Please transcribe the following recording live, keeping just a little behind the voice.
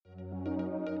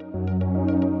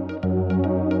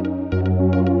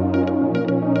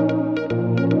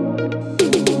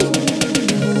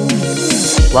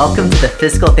Welcome to the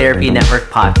Physical Therapy Network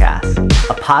podcast,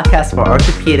 a podcast for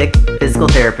orthopedic physical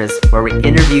therapists where we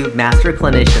interview master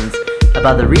clinicians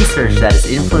about the research that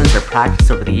has influenced their practice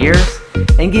over the years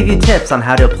and give you tips on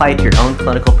how to apply it to your own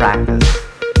clinical practice.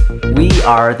 We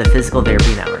are the Physical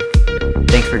Therapy Network.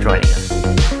 Thanks for joining us.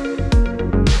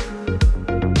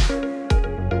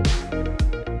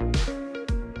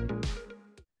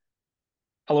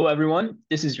 Hello, everyone.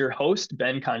 This is your host,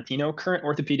 Ben Contino, current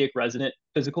orthopedic resident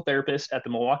physical therapist at the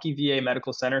Milwaukee VA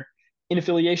Medical Center in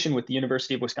affiliation with the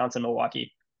University of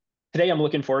Wisconsin-Milwaukee. Today, I'm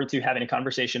looking forward to having a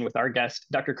conversation with our guest,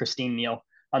 Dr. Christine Neal,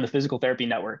 on the Physical Therapy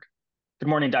Network. Good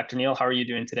morning, Dr. Neal. How are you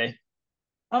doing today?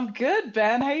 I'm good,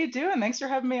 Ben. How you doing? Thanks for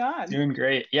having me on. Doing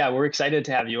great. Yeah, we're excited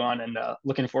to have you on and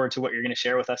looking forward to what you're going to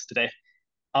share with us today.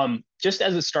 Just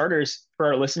as a starters for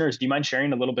our listeners, do you mind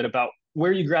sharing a little bit about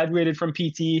where you graduated from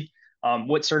PT,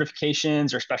 what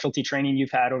certifications or specialty training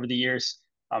you've had over the years,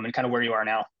 and kind of where you are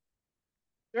now?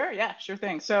 Sure, yeah, sure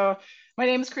thing. So my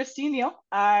name is Christine Neal.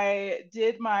 I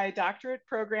did my doctorate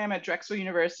program at Drexel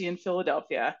University in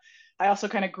Philadelphia. I also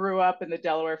kind of grew up in the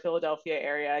Delaware, Philadelphia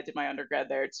area. I did my undergrad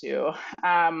there too.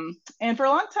 And for a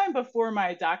long time before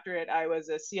my doctorate, I was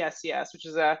a CSCS, which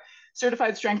is a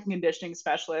certified strength and conditioning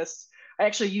specialist. I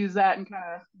actually used that and kind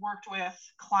of worked with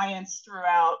clients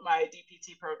throughout my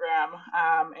DPT program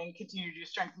and continued to do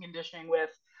strength and conditioning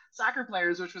with soccer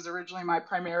players, which was originally my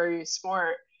primary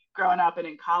sport growing up and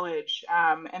in college.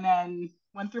 And then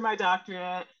went through my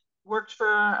doctorate, worked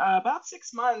for about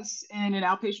 6 months in an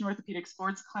outpatient orthopedic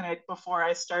sports clinic before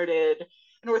I started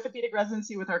an orthopedic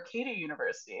residency with Arcadia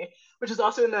University, which is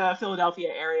also in the Philadelphia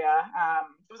area.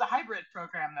 It was a hybrid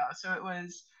program though. So it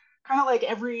was kind of like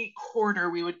every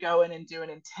quarter we would go in and do an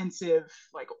intensive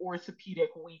like orthopedic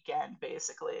weekend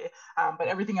basically, but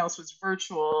everything else was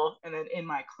virtual. And then in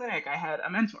my clinic I had a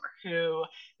mentor who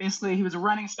basically he was a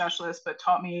running specialist but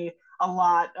taught me a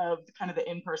lot of kind of the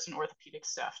in-person orthopedic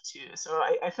stuff too. So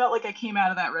I felt like I came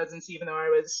out of that residency, even though I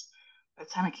was, by the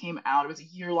time I came out, it was a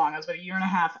year long. I was about a year and a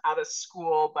half out of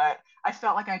school, but I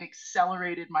felt like I'd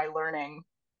accelerated my learning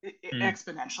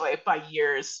exponentially by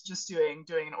years just doing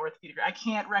an orthopedic. I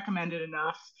can't recommend it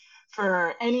enough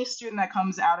for any student that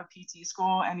comes out of PT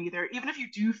school, and even if you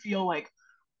do feel like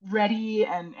ready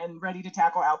and ready to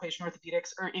tackle outpatient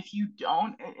orthopedics, or if you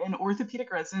don't, an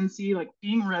orthopedic residency, like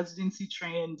being residency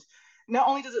trained, not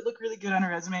only does it look really good on a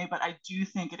resume, but I do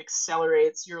think it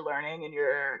accelerates your learning and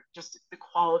your just the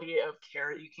quality of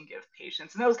care you can give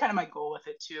patients. And that was kind of my goal with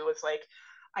it too. It's like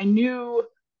I knew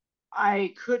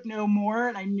I could know more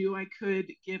and I knew I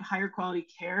could give higher quality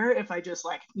care if I just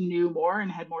like knew more and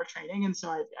had more training. And so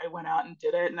I went out and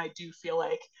did it. And I do feel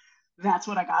like that's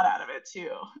what I got out of it too.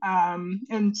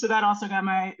 And so that also got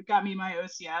me my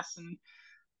OCS. And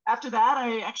after that,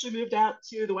 I actually moved out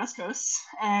to the West Coast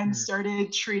and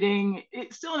started treating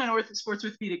it still in an sports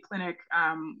orthopedic clinic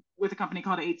with a company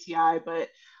called ATI, but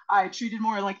I treated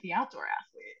more like the outdoor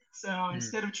athlete. So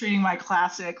instead of treating my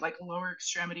classic like lower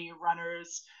extremity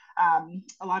runners,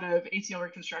 a lot of ACL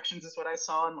reconstructions is what I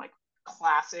saw in like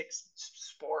classic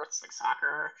sports like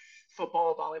soccer,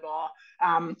 football, volleyball.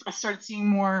 I started seeing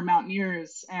more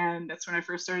mountaineers, and that's when I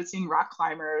first started seeing rock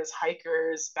climbers,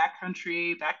 hikers,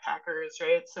 backcountry, backpackers,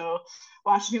 right? So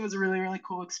Washington was a really, really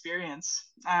cool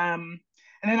experience. And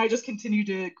then I just continued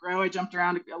to grow. I jumped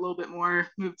around a little bit more,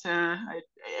 I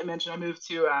mentioned I moved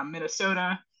to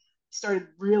Minnesota, started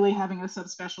really having a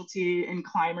subspecialty in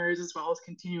climbers, as well as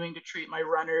continuing to treat my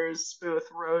runners, both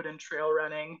road and trail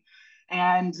running.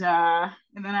 And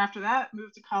then after that,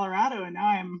 moved to Colorado, and now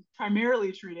I'm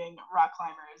primarily treating rock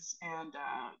climbers and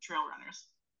trail runners.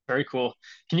 Very cool.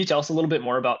 Can you tell us a little bit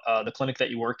more about the clinic that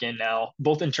you work in now,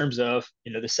 both in terms of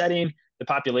the setting, the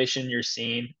population you're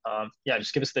seeing?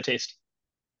 Just give us the taste.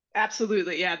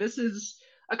 Absolutely. Yeah, this is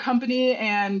a company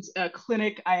and a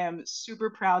clinic I am super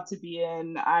proud to be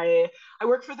in. I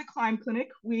work for the Climb Clinic.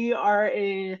 We are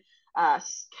a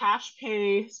cash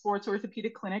pay sports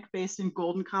orthopedic clinic based in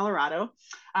Golden, Colorado.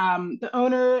 The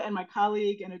owner and my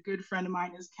colleague and a good friend of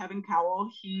mine is Kevin Cowell.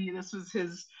 This was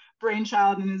his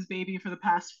brainchild and his baby for the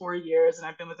past 4 years, and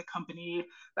I've been with the company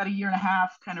about a year and a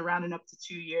half, kind of rounding up to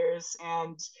 2 years.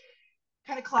 And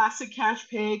kind of classic cash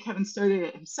pay. Kevin started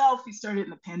it himself. He started it in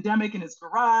the pandemic in his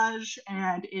garage,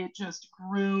 and it just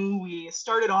grew. We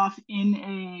started off in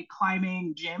a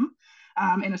climbing gym,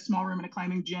 in a small room in a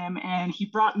climbing gym, and he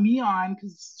brought me on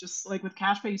because just like with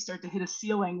cash pay, you start to hit a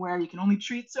ceiling where you can only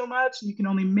treat so much and you can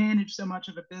only manage so much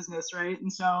of a business, right?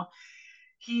 And so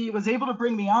he was able to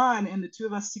bring me on, and the two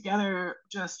of us together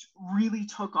just really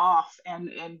took off.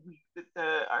 And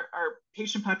our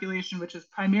patient population, which is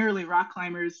primarily rock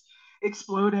climbers,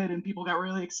 exploded and people got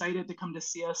really excited to come to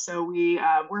see us. So we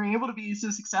were able to be so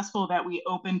successful that we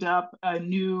opened up a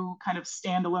new kind of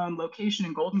standalone location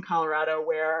in Golden, Colorado,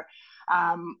 where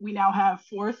we now have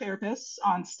 4 therapists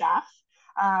on staff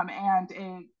and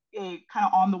a kind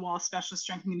of on the wall specialist,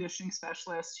 strength and conditioning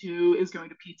specialist who is going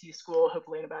to PT school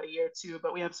hopefully in about a year or two.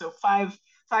 But we have five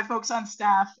folks on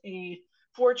staff, a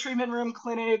 4 treatment room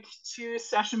clinic, 2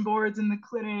 session boards in the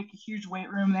clinic, a huge weight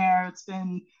room there.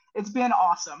 It's been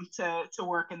awesome to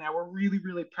work in there. We're really,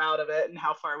 really proud of it and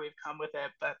how far we've come with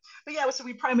it. But yeah, so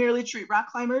we primarily treat rock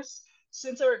climbers.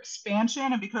 Since our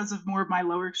expansion and because of more of my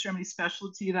lower extremity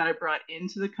specialty that I brought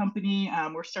into the company,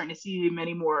 we're starting to see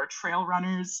many more trail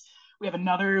runners. We have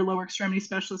another lower extremity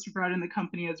specialist we brought in the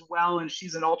company as well, and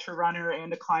she's an ultra runner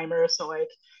and a climber. So like,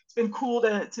 it's been cool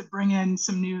to bring in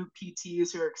some new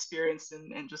PTs who are experienced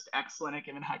and just excellent at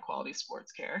giving high quality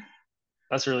sports care.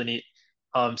 That's really neat.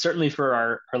 Certainly for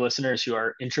our listeners who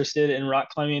are interested in rock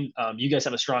climbing, you guys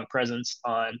have a strong presence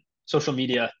on social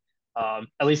media.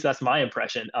 At least that's my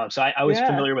impression. So I was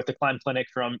familiar with the Climb Clinic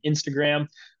from Instagram,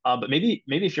 but maybe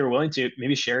if you're willing to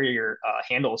maybe share your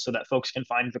handle so that folks can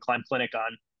find the Climb Clinic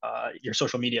on your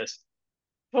social medias.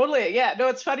 Totally. Yeah. No,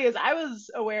 what's funny is I was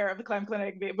aware of the Climb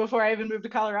Clinic before I even moved to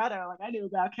Colorado. Like I knew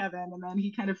about Kevin and then he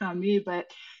kind of found me,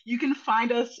 but you can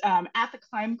find us at the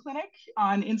Climb Clinic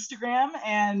on Instagram.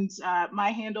 And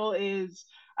my handle is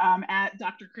at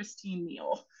Dr. Christine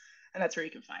Neal. And that's where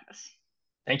you can find us.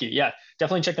 Thank you. Yeah,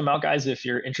 definitely check them out, guys. If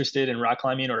you're interested in rock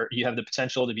climbing or you have the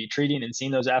potential to be treating and seeing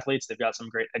those athletes, they've got some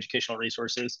great educational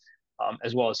resources,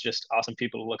 as well as just awesome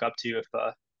people to look up to if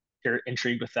you're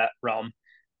intrigued with that realm.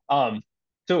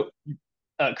 So,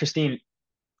 Christine,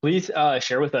 please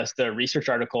share with us the research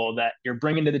article that you're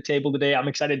bringing to the table today. I'm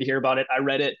excited to hear about it. I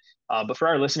read it. But for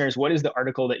our listeners, what is the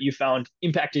article that you found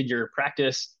impacted your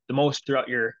practice the most throughout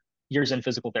your years in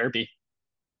physical therapy?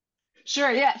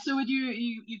 Sure. Yeah. So when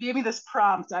you gave me this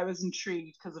prompt, I was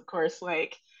intrigued because, of course,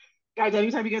 like, guys,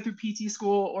 anytime you go through PT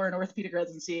school or an orthopedic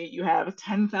residency, you have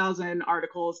 10,000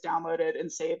 articles downloaded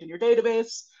and saved in your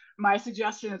database. My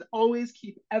suggestion is always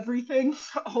keep everything,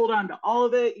 hold on to all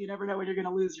of it. You never know when you're going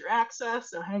to lose your access,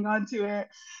 so hang on to it.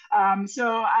 So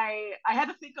I had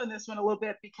to think on this one a little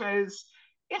bit because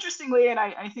interestingly, and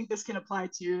I think this can apply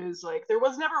to you, is like there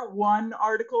was never one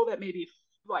article that maybe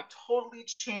like totally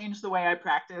changed the way I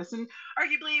practice. And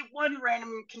arguably one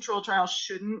random control trial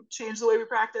shouldn't change the way we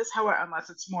practice, however, unless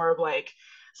it's more of like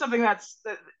something that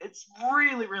it's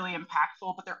really, really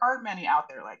impactful, but there aren't many out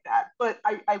there like that. But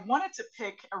I wanted to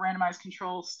pick a randomized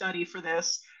control study for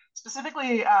this,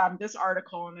 specifically this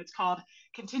article, and it's called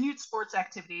Continued Sports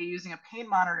Activity Using a Pain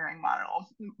Monitoring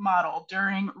Model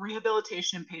During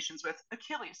Rehabilitation in Patients with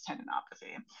Achilles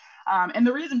Tendinopathy. And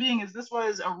the reason being is this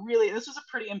was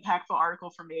a pretty impactful article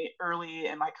for me early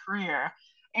in my career.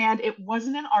 And it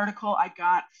wasn't an article I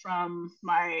got from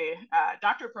my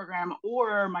doctorate program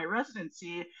or my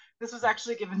residency. This was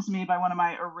actually given to me by one of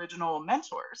my original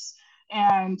mentors.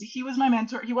 And he was my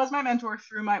mentor. He was my mentor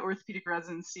through my orthopedic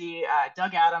residency,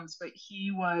 Doug Adams, but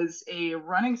he was a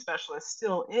running specialist,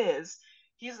 still is.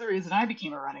 He's the reason I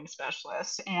became a running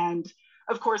specialist. And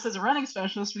of course, as a running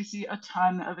specialist, we see a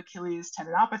ton of Achilles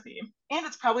tendinopathy. And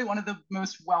it's probably one of the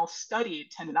most well-studied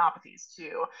tendinopathies,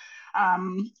 too.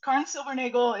 Karin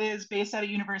Silbernagel is based out of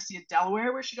University of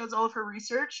Delaware, where she does all of her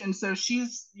research. And so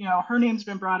she's, her name's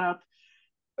been brought up,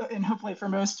 and hopefully for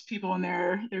most people in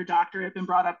their doctorate, been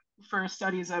brought up for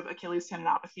studies of Achilles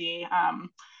tendinopathy.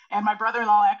 And my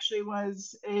brother-in-law actually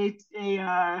was a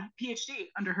PhD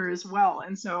under her as well.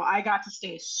 And so I got to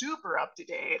stay super up to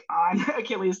date on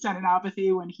Achilles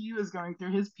tendinopathy when he was going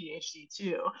through his PhD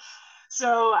too.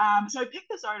 So I picked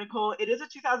this article. It is a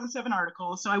 2007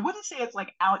 article, so I wouldn't say it's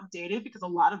like outdated because a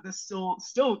lot of this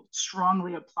still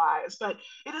strongly applies, but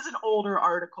it is an older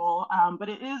article. But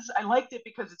I liked it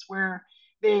because it's where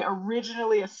they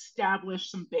originally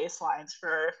established some baselines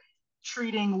for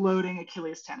treating loading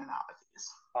Achilles tendinopathies.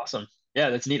 Awesome. Yeah,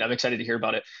 that's neat. I'm excited to hear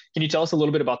about it. Can you tell us a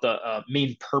little bit about the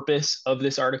main purpose of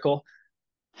this article?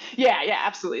 Yeah,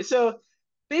 absolutely. So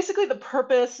basically the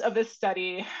purpose of this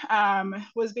study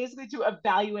was basically to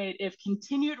evaluate if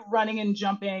continued running and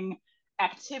jumping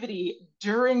activity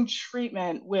during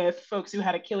treatment with folks who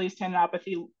had Achilles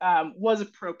tendinopathy was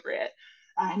appropriate.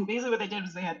 And basically what they did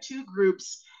was they had 2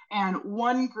 groups, and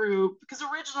one group, because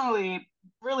originally,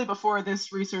 really before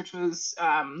this research was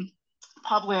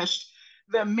published,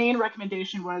 the main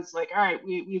recommendation was like, all right,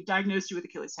 we've diagnosed you with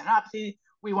Achilles tendinopathy.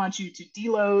 We want you to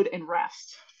deload and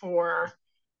rest for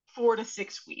 4 to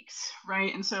 6 weeks,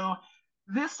 right? And so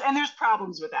there's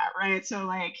problems with that, right? So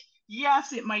like,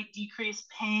 yes, it might decrease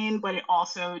pain, but it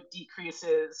also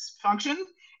decreases function.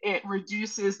 It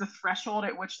reduces the threshold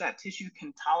at which that tissue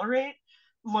can tolerate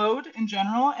load in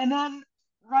general. And then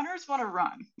runners want to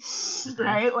run,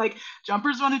 right? Like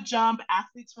jumpers want to jump,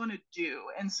 athletes want to do.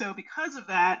 And so because of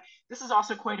that, this is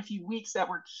also quite a few weeks that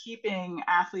we're keeping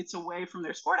athletes away from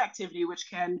their sport activity, which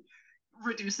can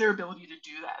reduce their ability to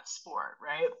do that sport,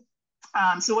 right?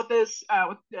 So what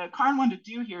Karn wanted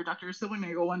to do here, Dr.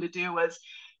 Silbernagel wanted to do was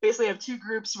basically have two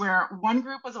groups where one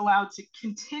group was allowed to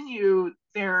continue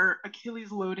their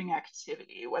Achilles loading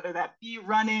activity, whether that be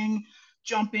running,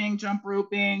 jumping, jump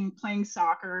roping, playing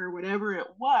soccer, whatever it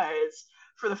was,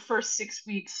 for the first 6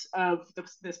 weeks of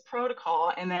this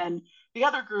protocol. And then the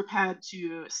other group had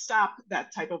to stop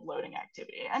that type of loading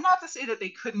activity. And not to say that they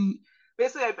couldn't,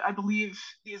 basically, I believe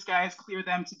these guys clear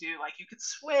them to do, like, you could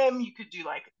swim, you could do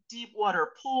like deep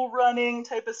water pool running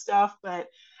type of stuff,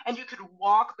 and you could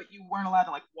walk, but you weren't allowed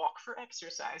to like walk for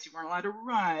exercise. You weren't allowed to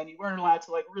run. You weren't allowed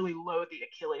to like really load the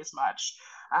Achilles much.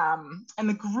 And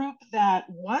the group that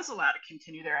was allowed to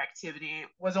continue their activity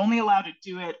was only allowed to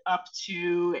do it up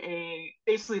to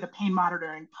basically the pain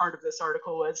monitoring part of this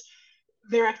article was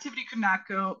their activity could not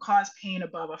cause pain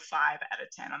above a 5 out of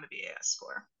 10 on the VAS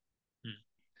score.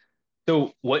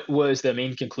 So what was the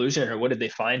main conclusion, or what did they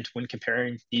find when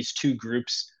comparing these two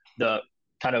groups, the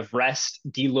kind of rest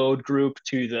deload group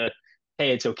to the,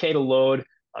 hey, it's okay to load,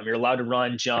 you're allowed to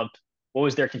run, jump? What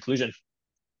was their conclusion?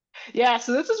 Yeah,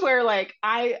 so this is where like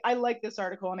I like this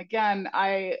article. And again,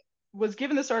 I was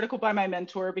given this article by my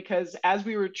mentor because as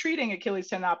we were treating Achilles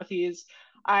tendinopathies,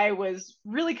 I was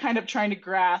really kind of trying to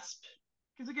grasp,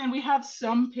 because again, we have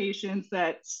some patients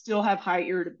that still have high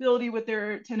irritability with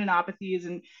their tendinopathies,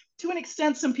 and to an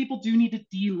extent, some people do need to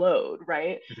deload,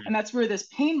 right? And that's where this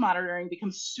pain monitoring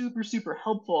becomes super, super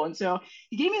helpful. And so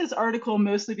he gave me this article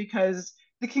mostly because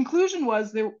the conclusion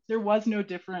was there was no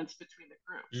difference between the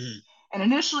groups. And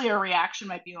initially, a reaction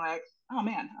might be like, oh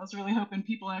man, I was really hoping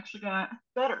people actually got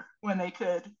better when they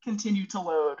could continue to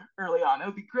load early on. It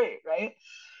would be great, right?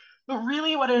 But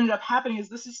really what ended up happening is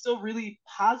this is still really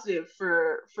positive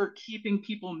for keeping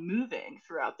people moving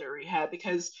throughout their rehab,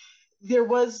 because there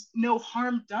was no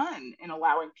harm done in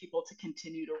allowing people to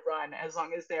continue to run as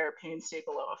long as their pain stayed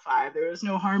below a 5. There was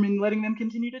no harm in letting them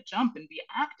continue to jump and be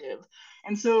active.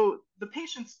 And so the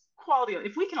patient's quality,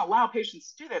 if we can allow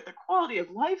patients to do that, the quality of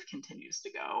life continues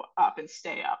to go up and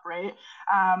stay up, right?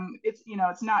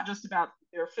 It's not just about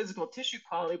their physical tissue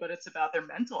quality, but it's about their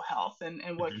mental health and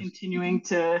what continuing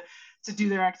to do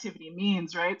their activity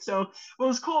means, right? So what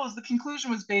was cool is the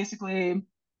conclusion was basically,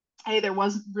 hey, there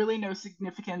was really no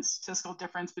significant statistical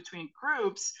difference between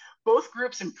groups. Both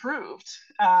groups improved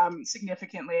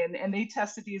significantly, and they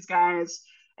tested these guys.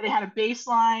 And they had a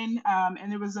baseline,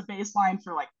 and there was a baseline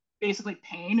for like basically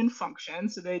pain and function.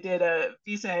 So they did a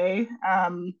VISA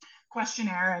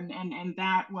questionnaire, and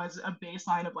that was a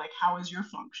baseline of like, how is your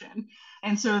function?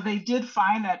 And so they did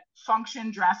find that function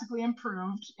drastically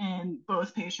improved in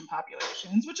both patient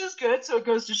populations, which is good. So it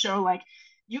goes to show like,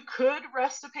 you could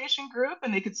rest a patient group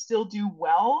and they could still do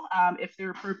well if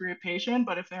they're appropriate patient.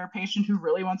 But if they're a patient who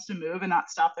really wants to move and not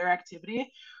stop their activity,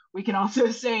 we can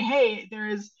also say, hey,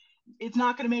 it's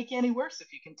not going to make you any worse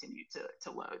if you continue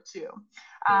to load too.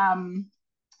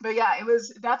 But yeah,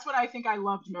 that's what I think I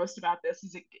loved most about this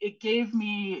is it gave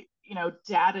me,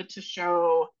 data to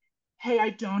show, hey, I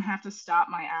don't have to stop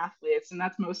my athletes. And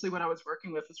that's mostly what I was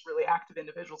working with is really active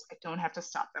individuals. I don't have to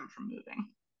stop them from moving.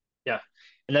 Yeah.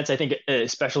 And that's, I think,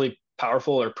 especially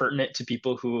powerful or pertinent to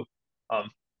people who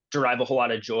derive a whole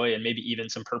lot of joy and maybe even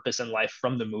some purpose in life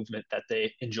from the movement that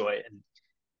they enjoy.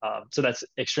 And so that's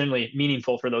extremely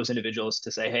meaningful for those individuals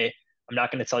to say, hey, I'm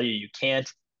not going to tell you you can't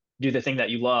do the thing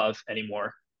that you love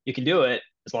anymore. You can do it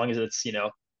as long as it's,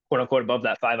 quote unquote, above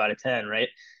that 5 out of 10, right?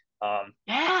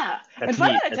 Yeah. And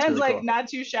 5 out of 10 is really like cool. Not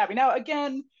too shabby. Now,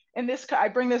 again, and I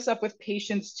bring this up with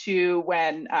patients too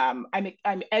when I'm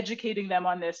educating them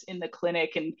on this in the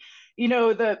clinic, and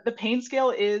the pain scale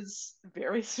is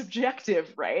very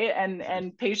subjective, right?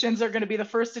 And patients are going to be the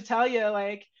first to tell you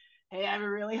like, hey, I have a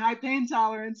really high pain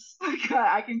tolerance.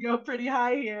 I can go pretty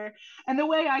high here. And the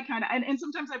way I kind of, and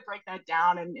sometimes I break that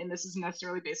down, and this isn't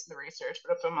necessarily based on the research,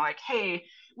 but if I'm like, hey,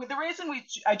 with the reason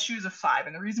I choose a 5,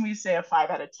 and the reason we say a 5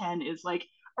 out of 10 is like,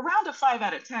 around a 5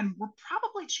 out of 10, we're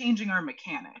probably changing our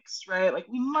mechanics, right? Like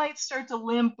we might start to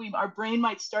limp, our brain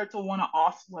might start to want to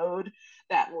offload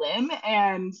that limb.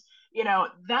 And,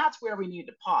 that's where we need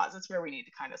to pause. That's where we need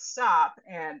to kind of stop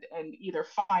and either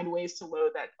find ways to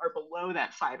load that are below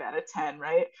that 5 out of 10,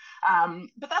 right?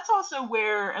 But that's also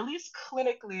where, at least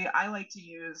clinically, I like to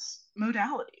use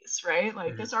modalities, right?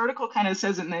 Like this article kind of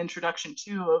says in the introduction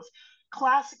too of,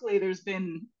 classically, there's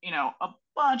been, a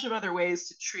bunch of other ways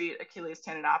to treat Achilles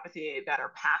tendinopathy that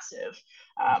are passive.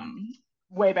 Mm-hmm.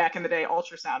 Way back in the day,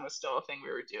 ultrasound was still a thing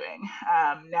we were doing.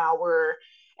 Now we're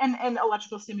and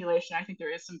electrical stimulation. I think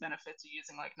there is some benefit to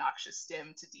using like noxious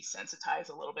stim to desensitize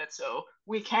a little bit. So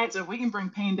if we can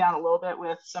bring pain down a little bit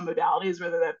with some modalities,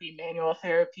 whether that be manual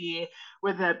therapy,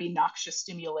 whether that be noxious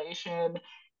stimulation,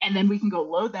 and then we can go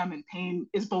load them and pain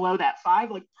is below that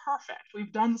 5, like perfect.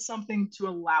 We've done something to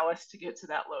allow us to get to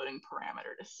that loading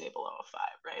parameter to stay below a 5,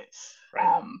 right?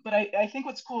 Right. But I think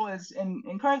what's cool is in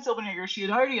Karin Silbernagel, she had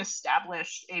already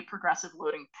established a progressive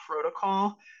loading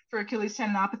protocol for Achilles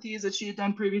tendinopathies that she had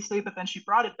done previously, but then she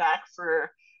brought it back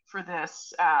for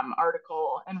this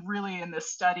article. And really in this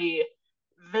study,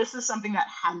 this is something that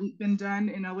hadn't been done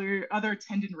in other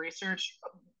tendon research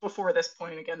before this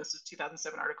point. Again, this is a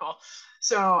 2007 article.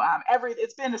 So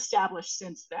it's been established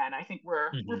since then. I think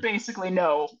we're basically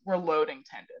we're loading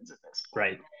tendons at this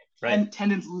point. Right. And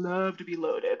tendons love to be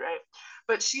loaded, right?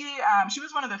 But she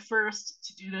was one of the first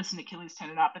to do this in Achilles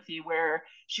tendinopathy, where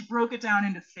she broke it down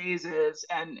into phases,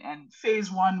 and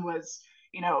phase 1 was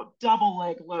double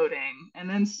leg loading, and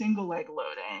then single leg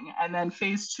loading, and then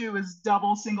phase 2 is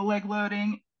double single leg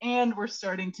loading, and we're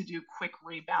starting to do quick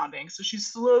rebounding. So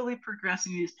she's slowly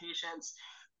progressing these patients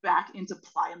back into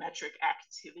plyometric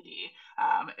activity.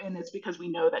 And it's because we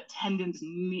know that tendons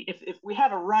need, if we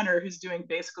have a runner who's doing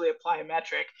basically a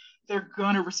plyometric, they're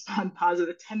going to respond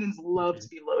positive. The tendons love to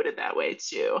be loaded that way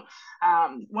too.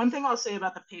 One thing I'll say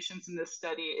about the patients in this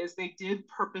study is they did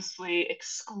purposefully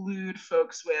exclude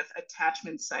folks with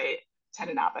attachment site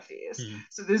tendinopathies.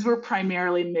 So these were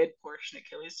primarily mid-portion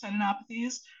Achilles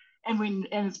tendinopathies. And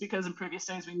it's because in previous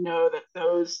studies, we know that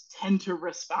those tend to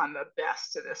respond the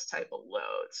best to this type of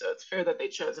load. So it's fair that they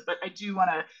chose it. But I do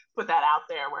want to put that out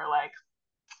there where like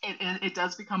it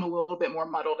does become a little bit more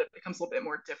muddled. It becomes a little bit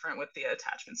more different with the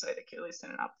attachment site Achilles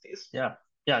tendinopathies. Yeah.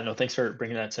 No, thanks for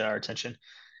bringing that to our attention.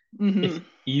 If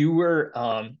you were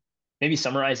maybe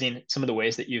summarizing some of the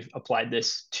ways that you've applied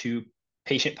this to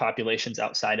patient populations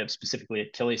outside of specifically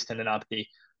Achilles tendinopathy,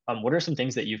 what are some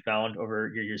things that you've found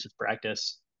over your years of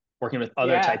practice working with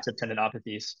other types of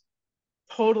tendinopathies?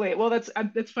 Totally. Well,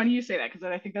 that's funny you say that, because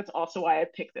I think that's also why I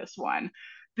picked this one.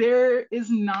 There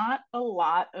is not a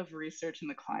lot of research in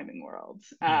the climbing world.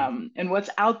 And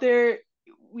what's out there,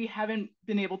 we haven't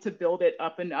been able to build it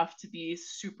up enough to be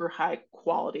super high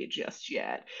quality just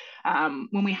yet.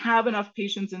 When we have enough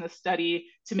patients in the study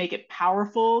to make it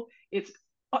powerful, it's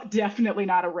definitely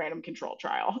not a random control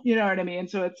trial. You know what I mean?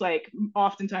 So it's like,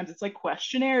 oftentimes it's like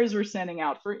questionnaires we're sending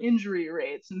out for injury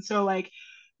rates. And so like,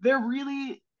 there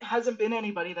really hasn't been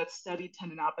anybody that's studied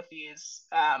tendinopathies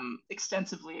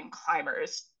extensively in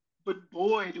climbers, but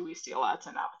boy, do we see a lot of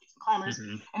tendinopathies in climbers.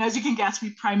 And as you can guess,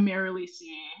 we primarily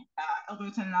see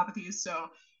elbow tendinopathies. So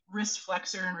wrist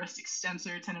flexor and wrist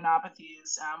extensor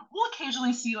tendinopathies. We'll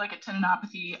occasionally see like a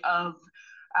tendinopathy of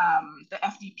the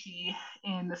FDP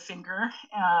in the finger,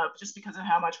 just because of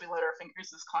how much we load our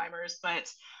fingers as climbers. But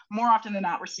more often than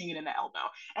not, we're seeing it in the elbow.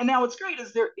 And now what's great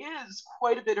is there is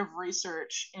quite a bit of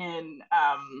research in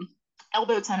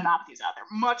elbow tendinopathies out there,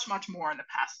 much, much more in the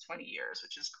past 20 years,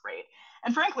 which is great.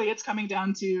 And frankly, it's coming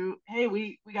down to, hey,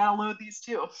 we got to load these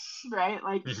too, right?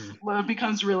 Like load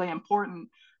becomes really important.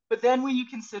 But then when you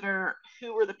consider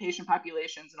who are the patient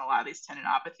populations in a lot of these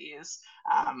tendinopathies,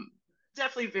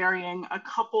 definitely varying. A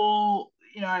couple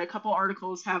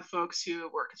articles have folks who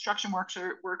were construction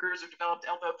workers or developed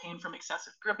elbow pain from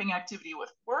excessive gripping activity with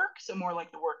work, so more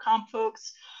like the work comp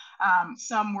folks.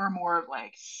 Some were more of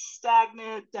like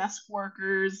stagnant desk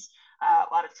workers,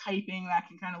 a lot of typing that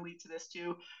can kind of lead to this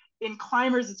too. In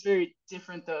climbers, it's very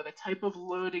different though. The type of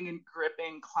loading and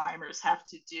gripping climbers have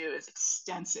to do is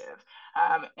extensive.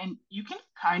 And you can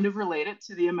kind of relate it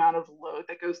to the amount of load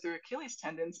that goes through Achilles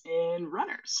tendons in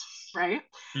runners, right?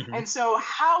 And so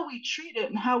how we treat it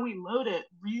and how we load it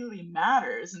really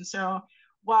matters. And so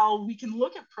while we can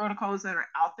look at protocols that are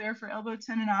out there for elbow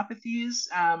tendinopathies,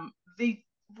 they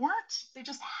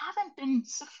just haven't been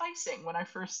sufficing. When I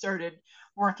first started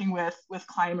working with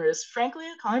climbers, frankly,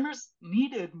 climbers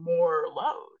needed more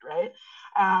load, right?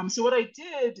 So what I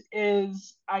did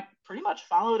is I pretty much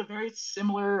followed a very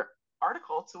similar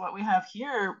article to what we have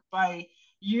here by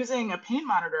using a pain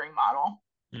monitoring model,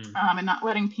 and not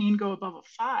letting pain go above a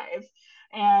 5,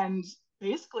 and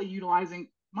basically utilizing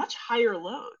much higher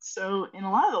loads. So in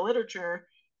a lot of the literature,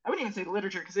 I wouldn't even say the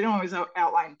literature because they don't always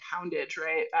outline poundage,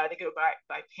 right? They go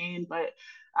by pain, but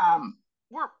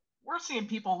we're seeing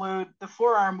people load the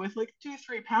forearm with like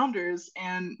 2-3 pounders,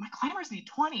 and my climbers need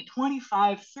 20,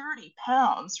 25, 30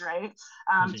 pounds, right?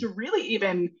 To really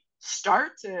even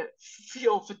start to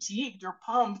feel fatigued or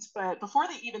pumped, but before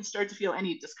they even start to feel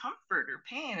any discomfort or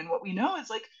pain. And what we know is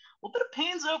like a little bit of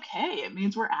pain's okay. It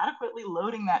means we're adequately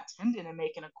loading that tendon and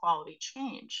making a quality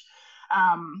change.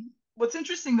 What's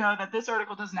interesting though that this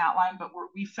article doesn't outline, but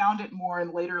we found it more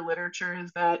in later literature,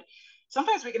 is that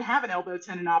sometimes we can have an elbow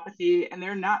tendinopathy and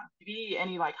there not be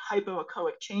any like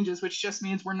hypoechoic changes, which just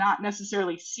means we're not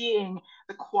necessarily seeing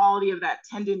the quality of that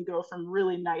tendon go from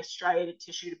really nice striated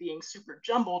tissue to being super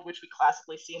jumbled, which we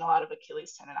classically see in a lot of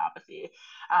Achilles tendinopathy.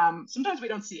 Sometimes we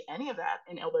don't see any of that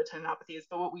in elbow tendinopathies,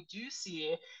 but what we do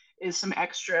see is some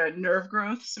extra nerve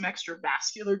growth, some extra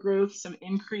vascular growth, some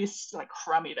increased like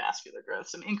crummy vascular growth,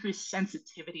 some increased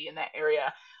sensitivity in that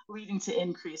area, leading to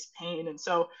increased pain. And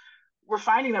so we're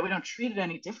finding that we don't treat it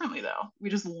any differently though. We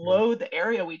just load the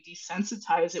area, we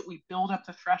desensitize it, we build up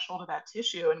the threshold of that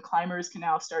tissue, and climbers can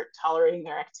now start tolerating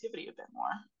their activity a bit more.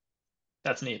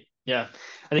 That's neat. Yeah.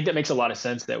 I think that makes a lot of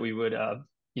sense that we would,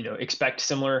 expect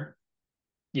similar,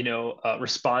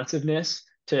 responsiveness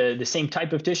to the same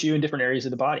type of tissue in different areas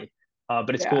of the body.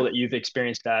 But it's cool that you've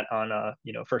experienced that on a,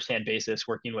 firsthand basis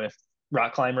working with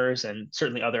rock climbers and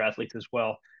certainly other athletes as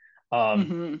well.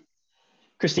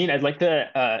 Christine, I'd like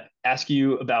to ask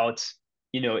you about,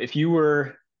 if you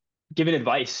were giving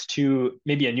advice to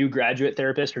maybe a new graduate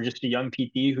therapist or just a young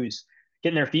PT who's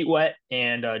getting their feet wet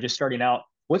and just starting out,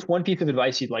 what's one piece of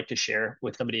advice you'd like to share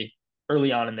with somebody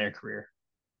early on in their career?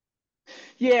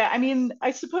 Yeah, I mean, I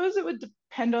suppose it would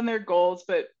depend on their goals,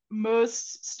 but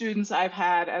most students I've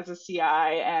had as a CI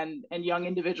and young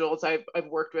individuals I've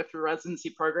worked with through residency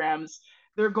programs,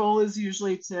 their goal is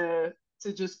usually to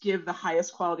just give the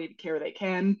highest quality care they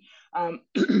can.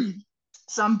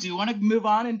 Some do want to move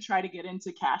on and try to get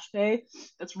into cash pay.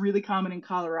 That's really common in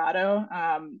Colorado,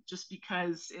 just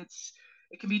because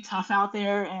it can be tough out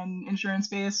there in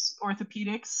insurance-based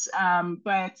orthopedics.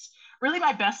 But really,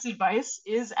 my best advice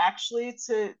is actually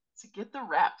to get the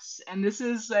reps. And this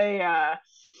is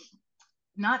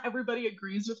not everybody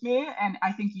agrees with me, and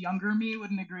I think younger me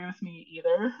wouldn't agree with me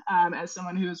either. As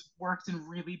someone who's worked in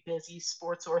really busy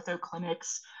sports ortho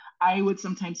clinics, I would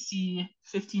sometimes see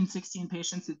 15, 16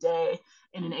 patients a day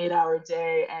in an 8-hour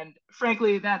day. And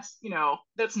frankly, that's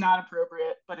not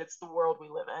appropriate, but it's the world we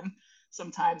live in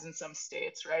sometimes in some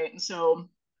states, right? And so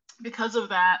because of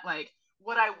that, like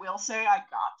what I will say I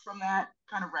got from that,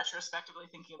 kind of retrospectively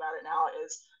thinking about it now,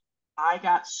 is I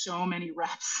got so many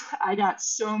reps. I got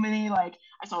so many, like,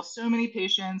 I saw so many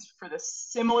patients for the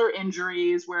similar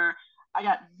injuries where I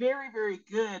got very, very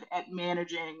good at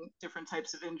managing different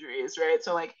types of injuries, right?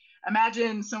 So, like,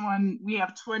 imagine we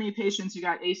have 20 patients who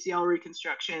got ACL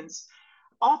reconstructions.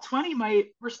 All 20 might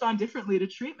respond differently to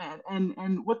treatment.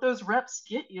 And what those reps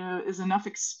get you is enough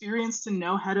experience to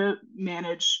know how to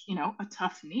manage, a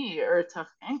tough knee or a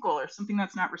tough ankle or something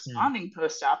that's not responding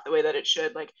post-op the way that it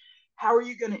should. Like, how are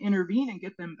you going to intervene and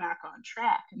get them back on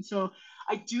track? And so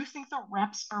I do think the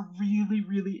reps are really,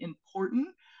 really important.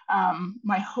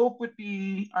 My hope would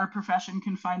be our profession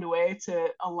can find a way to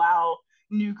allow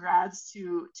new grads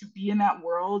to be in that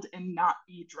world and not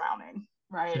be drowning,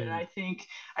 right? And I think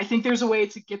there's a way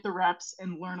to get the reps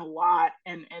and learn a lot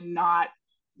and not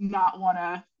want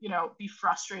to be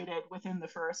frustrated within the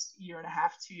first year and a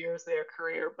half, 2 years of their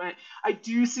career. But I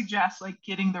do suggest like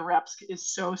getting the reps is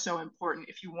so important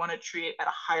if you want to treat at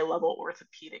a high level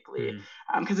orthopedically,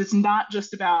 because it's not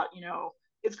just about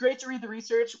it's great to read the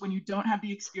research. When you don't have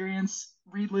the experience,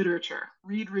 read literature,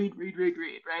 read,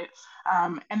 right?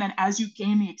 And then as you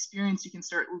gain the experience, you can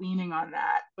start leaning on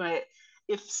that. But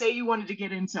if, say, you wanted to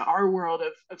get into our world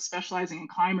of specializing in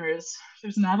climbers,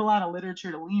 there's not a lot of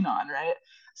literature to lean on, right?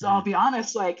 So I'll be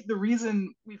honest, like the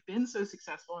reason we've been so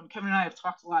successful, and Kevin and I have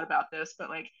talked a lot about this, but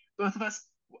like both of us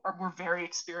were very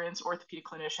experienced orthopedic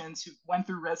clinicians who went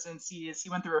through residencies. He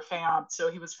went through a FAMP,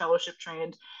 so he was fellowship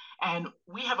trained. And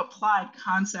we have applied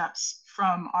concepts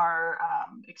from our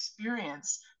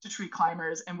experience to treat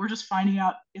climbers, and we're just finding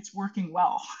out it's working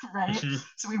well, right?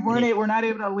 So we're not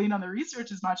able to lean on the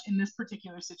research as much in this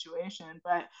particular situation.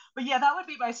 But yeah, that would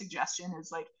be my suggestion,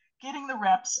 is like getting the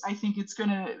reps. I think it's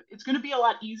gonna be a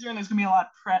lot easier, and there's gonna be a lot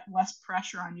less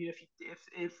pressure on you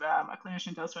if a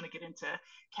clinician does want to get into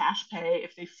cash pay,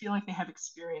 if they feel like they have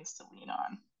experience to lean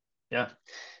on. Yeah.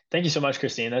 Thank you so much,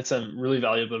 Christine. That's some really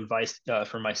valuable advice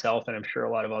for myself, and I'm sure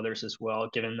a lot of others as well,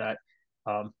 given that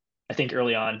I think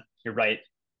early on, you're right.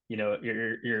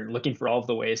 You're looking for all of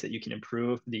the ways that you can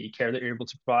improve the care that you're able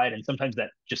to provide. And sometimes that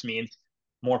just means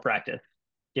more practice.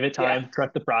 Give it time,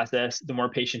 trust the process. The more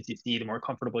patients you see, the more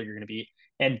comfortable you're going to be,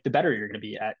 and the better you're going to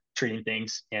be at treating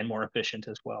things and more efficient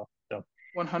as well. So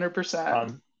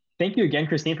 100%. Thank you again,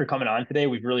 Christine, for coming on today.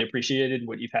 We've really appreciated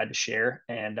what you've had to share,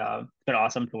 and it's been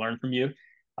awesome to learn from you.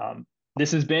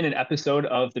 This has been an episode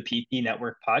of the PT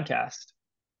Network podcast.